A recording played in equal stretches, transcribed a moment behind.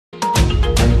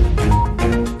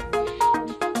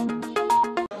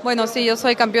Bueno, sí, yo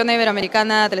soy campeona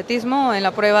iberoamericana de atletismo en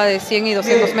la prueba de 100 y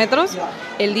 200 metros.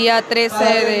 El día 13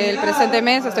 del presente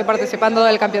mes estoy participando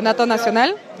del Campeonato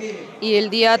Nacional y el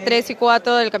día 3 y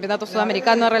 4 del Campeonato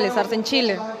Sudamericano a realizarse en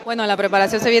Chile. Bueno, la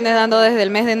preparación se viene dando desde el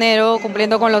mes de enero,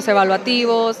 cumpliendo con los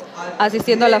evaluativos,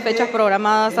 asistiendo a las fechas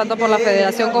programadas tanto por la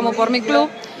federación como por mi club,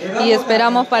 y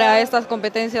esperamos para estas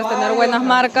competencias tener buenas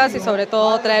marcas y sobre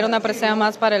todo traer una presea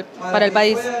más para el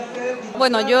país.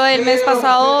 Bueno, yo el mes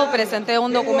pasado presenté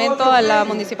un documento a la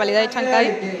Municipalidad de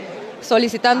Chancay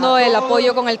solicitando el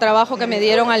apoyo con el trabajo que me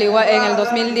dieron al igual en el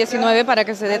 2019 para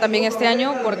que se dé también este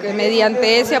año, porque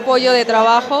mediante ese apoyo de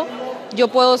trabajo yo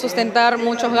puedo sustentar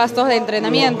muchos gastos de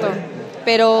entrenamiento,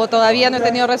 pero todavía no he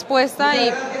tenido respuesta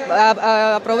y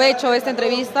aprovecho esta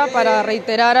entrevista para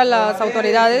reiterar a las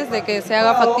autoridades de que se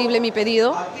haga factible mi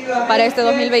pedido para este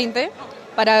 2020,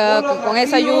 para con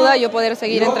esa ayuda yo poder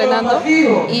seguir entrenando.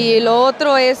 Y lo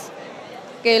otro es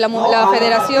que la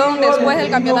federación después del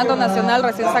campeonato nacional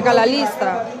recién saca la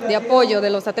lista de apoyo de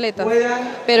los atletas,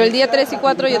 pero el día 3 y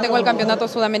 4 yo tengo el campeonato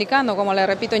sudamericano, como le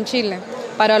repito, en Chile,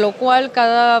 para lo cual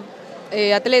cada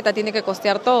atleta tiene que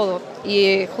costear todo,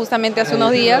 y justamente hace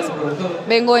unos días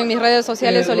vengo en mis redes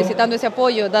sociales solicitando ese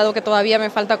apoyo, dado que todavía me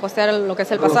falta costear lo que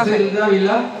es el pasaje.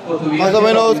 Más o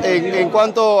menos, ¿en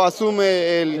cuánto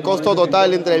asume el costo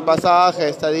total entre el pasaje,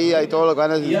 estadía y todo lo que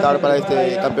van a necesitar para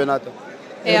este campeonato?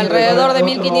 Alrededor de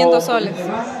 1.500 soles.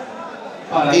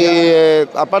 Y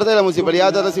aparte de la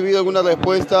municipalidad, ¿ha recibido alguna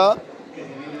respuesta?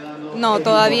 No,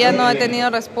 todavía no he tenido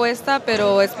respuesta,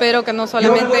 pero espero que no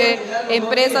solamente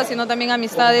empresas, sino también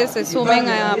amistades se sumen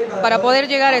para poder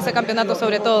llegar a ese campeonato,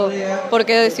 sobre todo.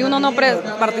 Porque si uno no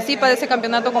participa de ese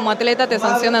campeonato como atleta, te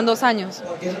sancionan 2 años.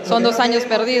 Son 2 años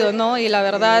perdidos, ¿no? Y la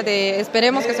verdad,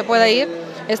 esperemos que se pueda ir.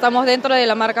 Estamos dentro de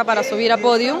la marca para subir a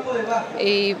podium.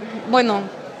 Y bueno,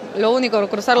 lo único,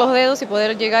 cruzar los dedos y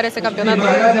poder llegar a ese campeonato.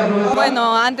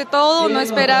 Bueno, ante todo, no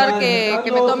esperar que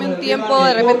me tome un tiempo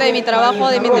de repente de mi trabajo,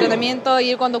 de mi entrenamiento,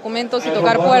 ir con documentos y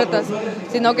tocar puertas,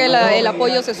 sino que el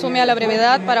apoyo se sume a la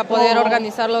brevedad para poder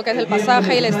organizar lo que es el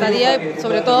pasaje y la estadía, y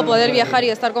sobre todo poder viajar y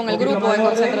estar con el grupo en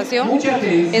concentración.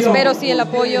 Espero sí el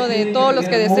apoyo de todos los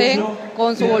que deseen,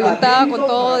 con su voluntad, con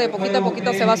todo, de poquito a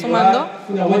poquito se va sumando.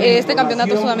 Este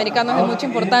campeonato sudamericano es de mucha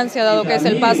importancia, dado que es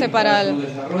el pase para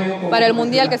el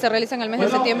mundial que se realiza en el mes de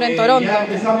septiembre en Toronto.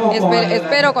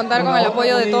 Espero contar con el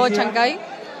apoyo de todo Chancay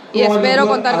y espero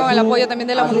contar con el apoyo también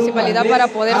de la municipalidad para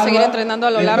poder seguir entrenando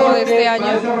a lo largo de este año.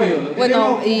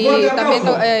 Bueno, y también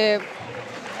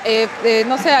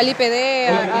no sé, al IPD,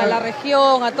 a la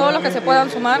región, a todos los que se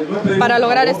puedan sumar para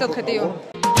lograr este objetivo.